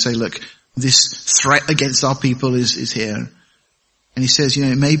king and say, look, this threat against our people is here. And he says, you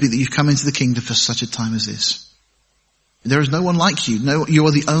know, it may be that you've come into the kingdom for such a time as this. There is no one like you. No, you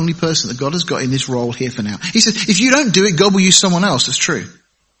are the only person that God has got in this role here for now. He said, if you don't do it, God will use someone else. That's true.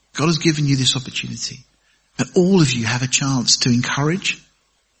 God has given you this opportunity. And all of you have a chance to encourage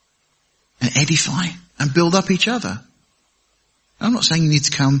and edify and build up each other. I'm not saying you need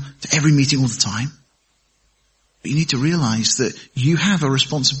to come to every meeting all the time. But you need to realize that you have a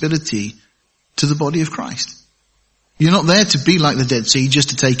responsibility to the body of Christ. You're not there to be like the Dead Sea, just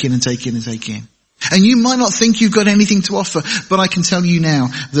to take in and take in and take in. And you might not think you've got anything to offer, but I can tell you now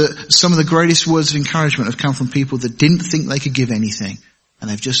that some of the greatest words of encouragement have come from people that didn't think they could give anything. And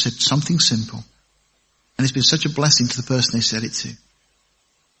they've just said something simple. And it's been such a blessing to the person they said it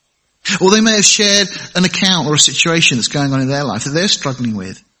to. Or they may have shared an account or a situation that's going on in their life that they're struggling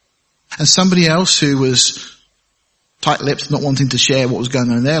with. And somebody else who was tight-lipped, not wanting to share what was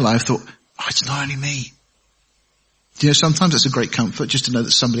going on in their life, thought, oh, it's not only me. Do you know, sometimes it's a great comfort just to know that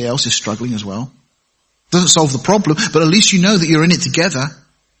somebody else is struggling as well. Doesn't solve the problem, but at least you know that you're in it together.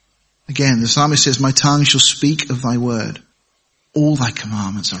 Again, the psalmist says, my tongue shall speak of thy word. All thy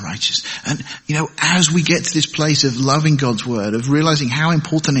commandments are righteous. And, you know, as we get to this place of loving God's word, of realizing how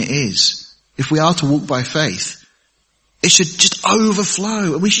important it is, if we are to walk by faith, it should just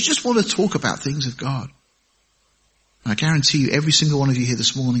overflow. And we should just want to talk about things of God. And I guarantee you, every single one of you here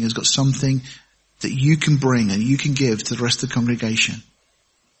this morning has got something that you can bring and you can give to the rest of the congregation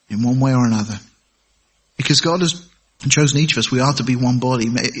in one way or another. Because God has chosen each of us. We are to be one body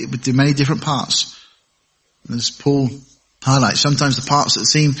with many different parts. As Paul highlights, sometimes the parts that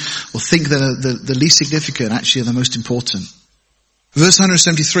seem or think that are the least significant actually are the most important. Verse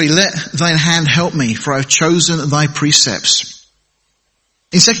 173, let thine hand help me, for I have chosen thy precepts.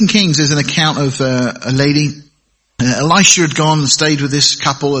 In 2 Kings there's an account of a lady. Elisha had gone and stayed with this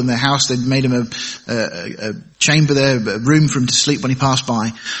couple in their house. They'd made him a chamber there, a room for him to sleep when he passed by.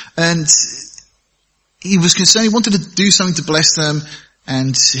 And he was concerned, he wanted to do something to bless them. And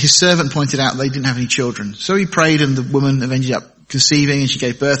his servant pointed out they didn't have any children. So he prayed and the woman ended up conceiving and she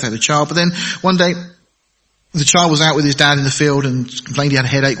gave birth, had a child. But then one day the child was out with his dad in the field and complained he had a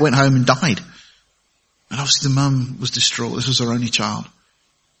headache, went home and died. And obviously the mum was distraught. This was her only child.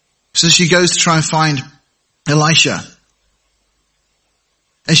 So she goes to try and find Elisha.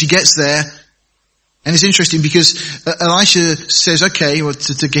 And she gets there, and it's interesting because Elisha says, okay, well,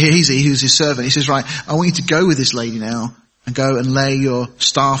 to Gehazi, who's his servant, he says, right, I want you to go with this lady now and go and lay your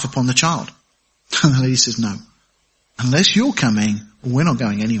staff upon the child. And the lady says, no. Unless you're coming, we're not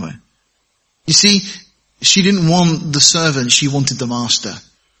going anywhere. You see, she didn't want the servant, she wanted the master.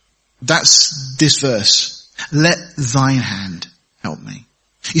 That's this verse. Let thine hand help me.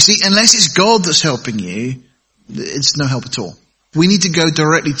 You see, unless it's God that's helping you, it's no help at all. We need to go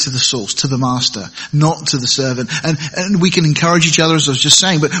directly to the source, to the master, not to the servant. And we can encourage each other, as I was just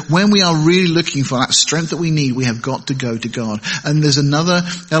saying, but when we are really looking for that strength that we need, we have got to go to God. And there's another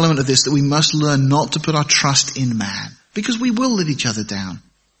element of this, that we must learn not to put our trust in man, because we will let each other down.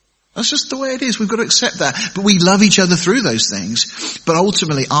 That's just the way it is. We've got to accept that. But we love each other through those things. But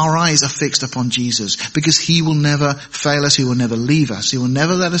ultimately, our eyes are fixed upon Jesus, because he will never fail us. He will never leave us. He will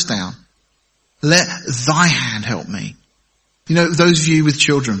never let us down. Let thy hand help me. You know, those of you with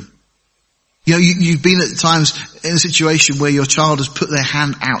children, you know, you've been at times in a situation where your child has put their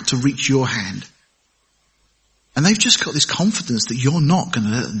hand out to reach your hand. And they've just got this confidence that you're not going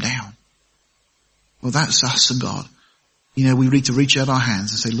to let them down. Well, that's us and God. You know, we need to reach out our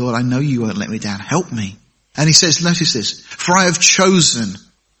hands and say, Lord, I know you won't let me down. Help me. And he says, notice this, for I have chosen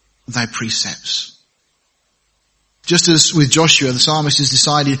thy precepts. Just as with Joshua, the psalmist has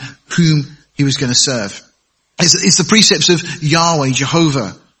decided whom he was going to serve. It's the precepts of Yahweh,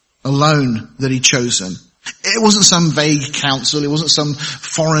 Jehovah, alone that he'd chosen. It wasn't some vague counsel. It wasn't some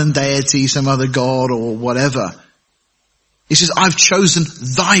foreign deity, some other god or whatever. He says, I've chosen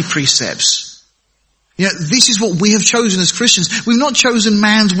thy precepts. You know, this is what we have chosen as Christians. We've not chosen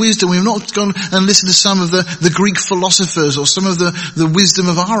man's wisdom. We've not gone and listened to some of the Greek philosophers or some of the wisdom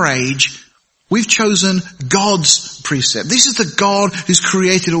of our age. We've chosen God's precept. This is the God who's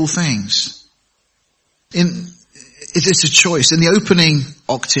created all things. It's a choice. In the opening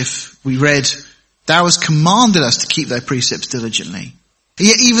octave we read, thou hast commanded us to keep thy precepts diligently. And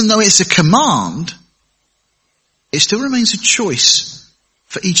yet even though it's a command, it still remains a choice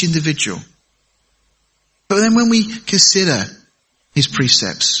for each individual. But then when we consider his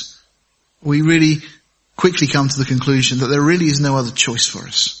precepts, we really quickly come to the conclusion that there really is no other choice for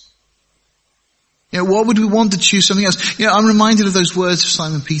us. You know, what would we want to choose something else? You know, I'm reminded of those words of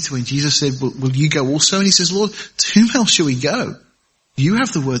Simon Peter when Jesus said, will you go also? And he says, Lord, to whom else shall we go? You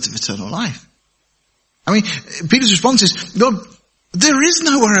have the words of eternal life. I mean, Peter's response is, Lord, there is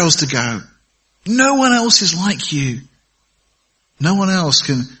nowhere else to go. No one else is like you. No one else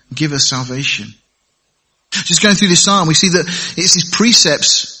can give us salvation. Just going through this psalm, we see that it's his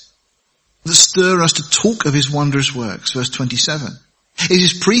precepts that stir us to talk of his wondrous works. Verse 27. It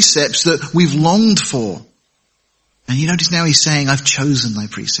is precepts that we've longed for. And you notice now he's saying, I've chosen thy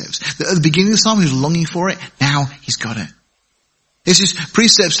precepts. At the beginning of the psalm he was longing for it. Now he's got it. It's his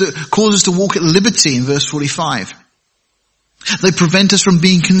precepts that cause us to walk at liberty in verse 45. They prevent us from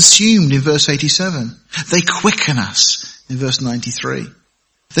being consumed in verse 87. They quicken us in verse 93.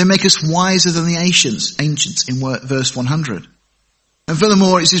 They make us wiser than the ancients in verse 100. And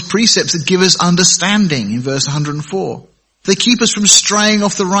furthermore, it's his precepts that give us understanding in verse 104. They keep us from straying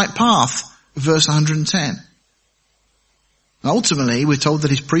off the right path, verse 110. And ultimately, we're told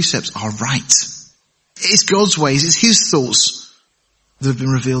that his precepts are right. It's God's ways, it's his thoughts that have been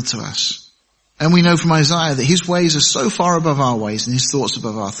revealed to us. And we know from Isaiah that his ways are so far above our ways and his thoughts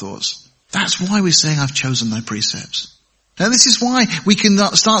above our thoughts. That's why we're saying, I've chosen thy precepts. Now this is why we can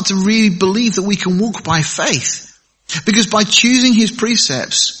start to really believe that we can walk by faith. Because by choosing his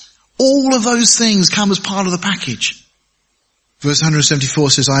precepts, all of those things come as part of the package. Verse 174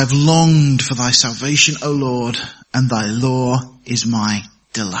 says, I have longed for thy salvation, O Lord, and thy law is my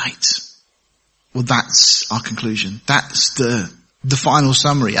delight. Well, that's our conclusion. That's the final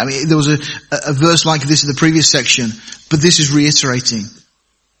summary. I mean, there was a verse like this in the previous section, but this is reiterating.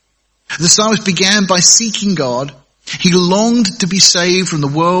 The psalmist began by seeking God. He longed to be saved from the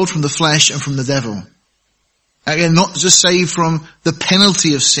world, from the flesh, and from the devil. Again, not just saved from the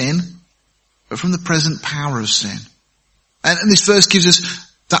penalty of sin, but from the present power of sin. And this verse gives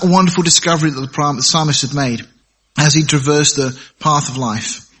us that wonderful discovery that the psalmist had made as he traversed the path of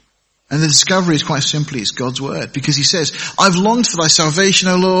life. And the discovery is quite simply, it's God's word. Because he says, I've longed for thy salvation,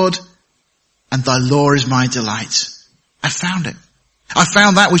 O Lord, and thy law is my delight. I found it. I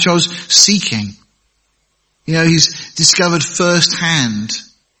found that which I was seeking. You know, he's discovered firsthand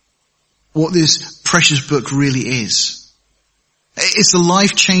what this precious book really is. It's the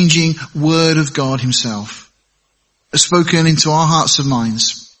life-changing word of God himself, spoken into our hearts and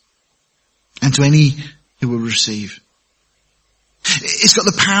minds, and to any who will receive. It's got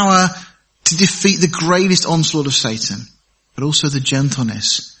the power to defeat the greatest onslaught of Satan, but also the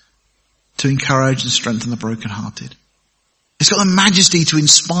gentleness to encourage and strengthen the brokenhearted. It's got the majesty to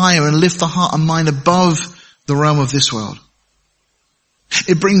inspire and lift the heart and mind above the realm of this world.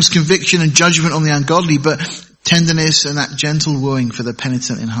 It brings conviction and judgment on the ungodly, but tenderness and that gentle wooing for the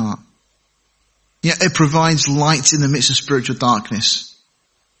penitent in heart. Yet it provides light in the midst of spiritual darkness.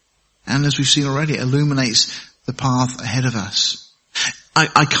 And as we've seen already, it illuminates the path ahead of us.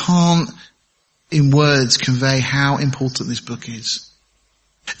 I can't in words convey how important this book is.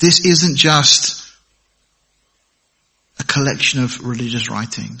 This isn't just a collection of religious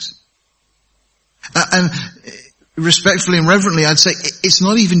writings. And respectfully and reverently, I'd say it's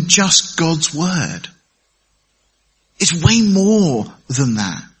not even just God's word. It's way more than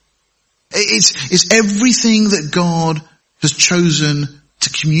that. It's everything that God has chosen to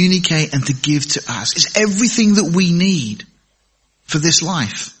communicate and to give to us. It's everything that we need for this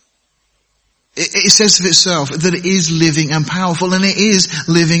life. It says of itself that it is living and powerful, and it is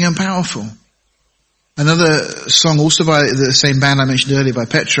living and powerful. Another song also by the same band I mentioned earlier, by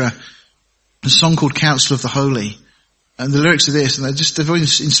Petra, a song called Counsel of the Holy. And the lyrics of this, and they've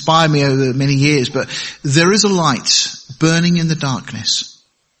always inspired me over many years, but there is a light burning in the darkness,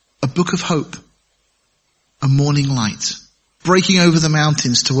 a book of hope, a morning light, breaking over the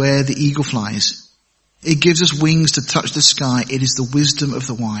mountains to where the eagle flies. It gives us wings to touch the sky. It is the wisdom of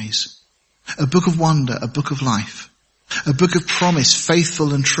the wise. A book of wonder, a book of life, a book of promise,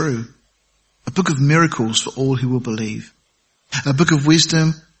 faithful and true, a book of miracles for all who will believe, a book of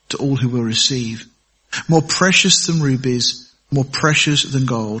wisdom to all who will receive. More precious than rubies, more precious than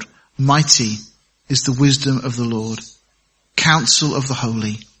gold, mighty is the wisdom of the Lord. Counsel of the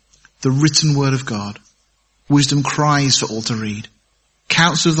holy, the written word of God. Wisdom cries for all to read.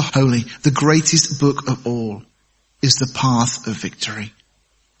 Counsel of the holy, the greatest book of all, is the path of victory.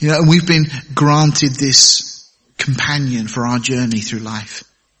 You know, and we've been granted this companion for our journey through life.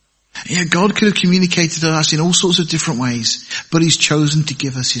 You know, God could have communicated to us in all sorts of different ways, but he's chosen to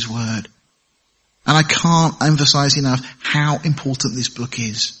give us his word. And I can't emphasize enough how important this book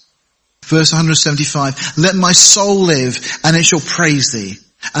is. Verse 175, let my soul live, and it shall praise thee,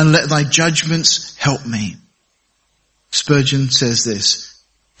 and let thy judgments help me. Spurgeon says this,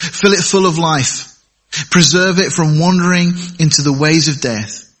 fill it full of life, preserve it from wandering into the ways of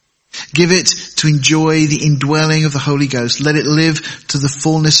death. Give it to enjoy the indwelling of the Holy Ghost. Let it live to the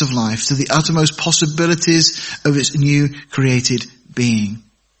fullness of life, to the uttermost possibilities of its new created being.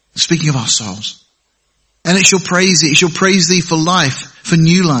 Speaking of our souls. And it shall praise thee. It shall praise thee for life, for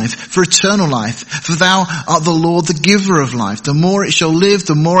new life, for eternal life. For thou art the Lord, the giver of life. The more it shall live,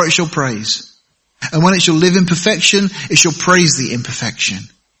 the more it shall praise. And when it shall live in perfection, it shall praise thee in perfection.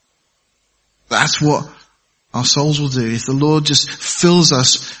 That's what our souls will do if the Lord just fills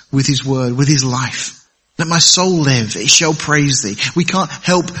us with his word, with his life. Let my soul live, it shall praise thee. We can't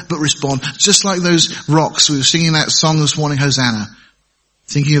help but respond. Just like those rocks, we were singing that song this morning, Hosanna.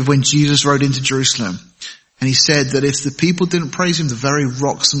 Thinking of when Jesus rode into Jerusalem. And he said that if the people didn't praise him, the very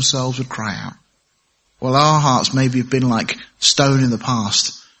rocks themselves would cry out. Well, our hearts maybe have been like stone in the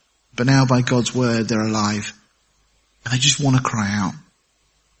past, but now by God's word they're alive. And they just want to cry out.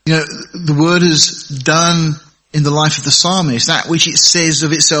 You know, the word has done in the life of the psalmist that which it says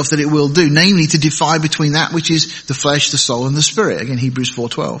of itself that it will do, namely to divide between that which is the flesh, the soul and the spirit. Again, Hebrews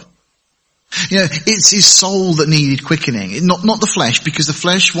 4:12. You know, it's his soul that needed quickening, not the flesh, because the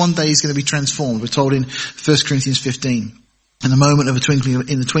flesh one day is going to be transformed. We're told in 1 Corinthians 15, in the moment of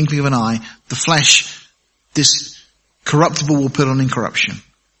in the twinkling of an eye, the flesh, this corruptible will put on incorruption.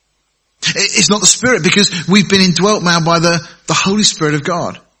 It's not the spirit, because we've been indwelt now by the Holy Spirit of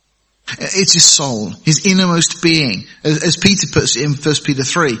God. It's his soul, his innermost being. As Peter puts it in 1 Peter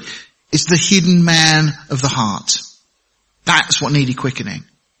 3, it's the hidden man of the heart. That's what needed quickening.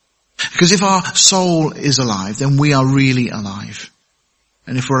 Because if our soul is alive, then we are really alive.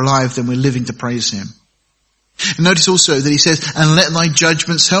 And if we're alive, then we're living to praise him. And notice also that he says, and let thy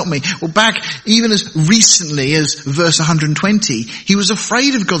judgments help me. Well, back even as recently as verse 120, he was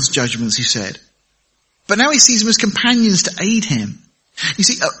afraid of God's judgments, he said. But now he sees them as companions to aid him. You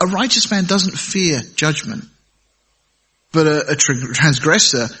see, a righteous man doesn't fear judgment. But a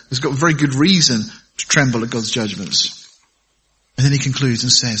transgressor has got very good reason to tremble at God's judgments. And then he concludes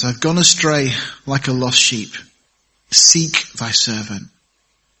and says, I've gone astray like a lost sheep. Seek thy servant.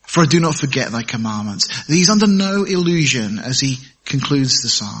 For I do not forget thy commandments. He's under no illusion as he concludes the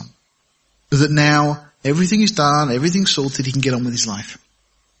psalm. That now everything is done, everything's sorted, he can get on with his life.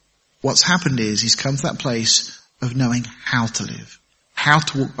 What's happened is he's come to that place of knowing how to live. How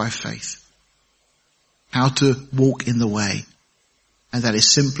to walk by faith. How to walk in the way. And that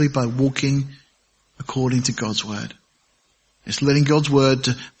is simply by walking according to God's word. It's letting God's word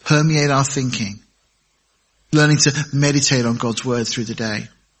to permeate our thinking. Learning to meditate on God's word through the day.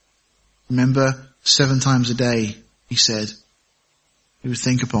 Remember, 7 times a day, he said, he would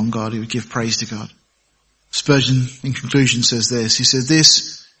think upon God, he would give praise to God. Spurgeon, in conclusion, says this. He said,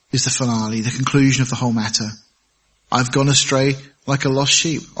 this is the finale, the conclusion of the whole matter. I've gone astray like a lost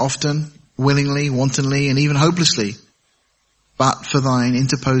sheep, often, willingly, wantonly, and even hopelessly. But for thine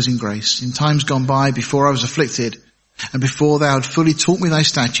interposing grace, in times gone by, before I was afflicted, and before thou had fully taught me thy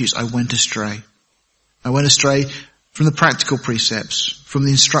statutes, I went astray. I went astray from the practical precepts, from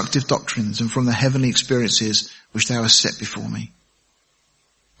the instructive doctrines, and from the heavenly experiences which thou hast set before me.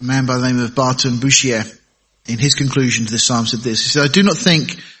 A man by the name of Barton Bouchier, in his conclusion to this psalm, said this. He said, I do not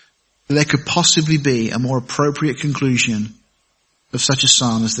think that there could possibly be a more appropriate conclusion of such a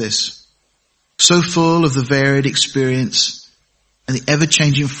psalm as this. So full of the varied experience and the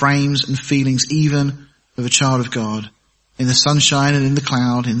ever-changing frames and feelings even of a child of God, in the sunshine and in the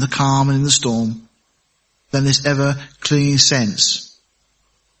cloud, in the calm and in the storm, than this ever-clinging sense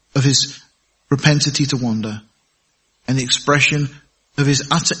of his propensity to wander and the expression of his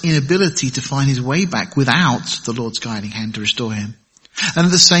utter inability to find his way back without the Lord's guiding hand to restore him. And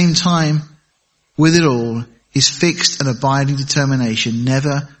at the same time, with it all, his fixed and abiding determination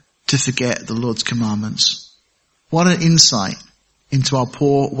never to forget the Lord's commandments. What an insight into our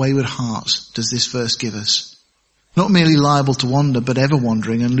poor, wayward hearts does this verse give us. Not merely liable to wander, but ever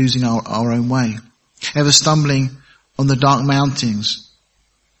wandering and losing our own way. Ever stumbling on the dark mountains,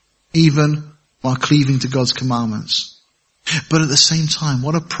 even while cleaving to God's commandments. But at the same time,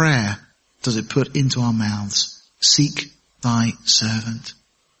 what a prayer does it put into our mouths. Seek thy servant.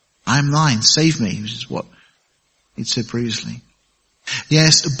 I am thine, save me, which is what he'd said previously.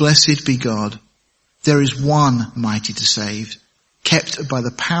 Yes, blessed be God. There is one mighty to save, kept by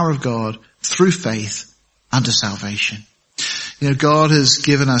the power of God through faith unto salvation. You know, God has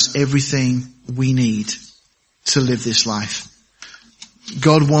given us everything we need to live this life.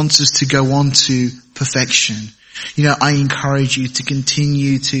 God wants us to go on to perfection. You know, I encourage you to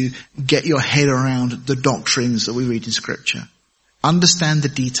continue to get your head around the doctrines that we read in Scripture. Understand the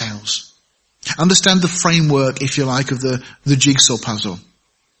details. Understand the framework, if you like, of the jigsaw puzzle.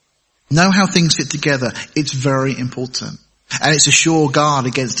 Know how things fit together. It's very important. And it's a sure guard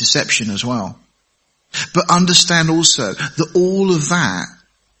against deception as well. But understand also that all of that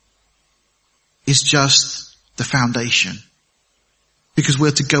is just the foundation. Because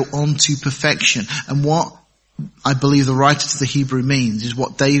we're to go on to perfection. And what I believe the writer to the Hebrew means is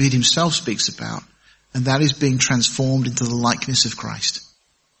what David himself speaks about. And that is being transformed into the likeness of Christ.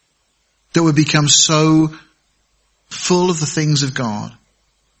 That we become so full of the things of God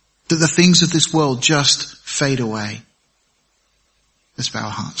that the things of this world just fade away. Let's bow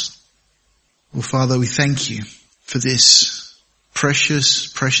our hearts. Well, Father, we thank you for this precious,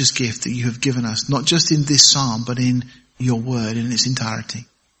 precious gift that you have given us, not just in this psalm, but in your word in its entirety.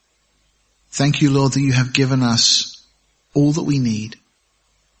 Thank you, Lord, that you have given us all that we need.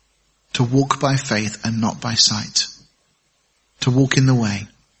 to walk by faith and not by sight, to walk in the way.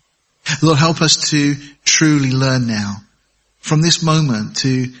 Lord, help us to truly learn now, from this moment,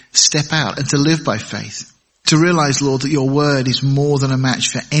 to step out and to live by faith, to realize, Lord, that your word is more than a match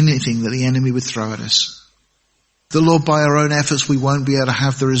for anything that the enemy would throw at us. That, Lord, by our own efforts we won't be able to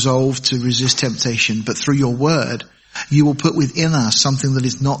have the resolve to resist temptation, but through your word, you will put within us something that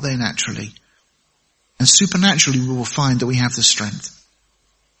is not there naturally. And supernaturally we will find that we have the strength.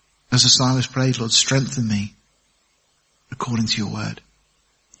 As the psalmist prayed, Lord, strengthen me according to your word.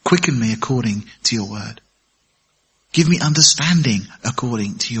 Quicken me according to your word. Give me understanding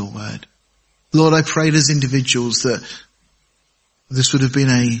according to your word. Lord, I prayed as individuals that this would have been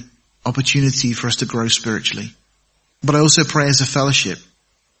an opportunity for us to grow spiritually. But I also pray as a fellowship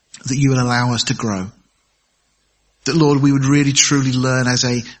that you would allow us to grow. That, Lord, we would really truly learn as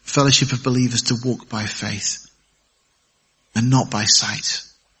a fellowship of believers to walk by faith and not by sight.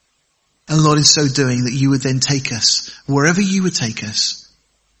 And Lord, in so doing, that you would then take us wherever you would take us,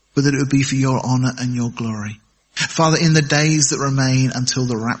 but that it would be for your honor and your glory. Father, in the days that remain until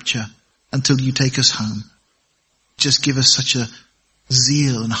the rapture, until you take us home, just give us such a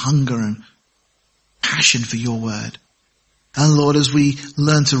zeal and hunger and passion for your word. And Lord, as we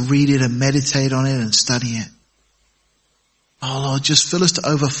learn to read it and meditate on it and study it, oh Lord, just fill us to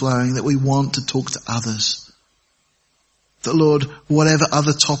overflowing that we want to talk to others. That, Lord, whatever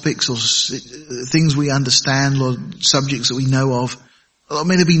other topics or things we understand, Lord, subjects that we know of, Lord,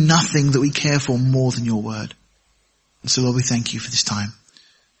 may there be nothing that we care for more than your word. And so, Lord, we thank you for this time.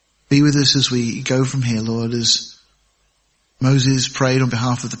 Be with us as we go from here, Lord, as Moses prayed on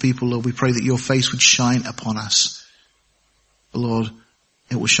behalf of the people, Lord, we pray that your face would shine upon us. But Lord,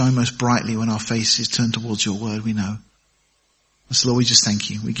 it will shine most brightly when our face is turned towards your word, we know. And so, Lord, we just thank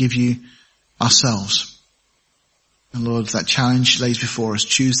you. We give you ourselves. And Lord, that challenge lays before us.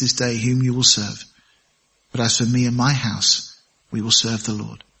 Choose this day whom you will serve. But as for me and my house, we will serve the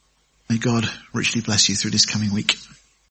Lord. May God richly bless you through this coming week.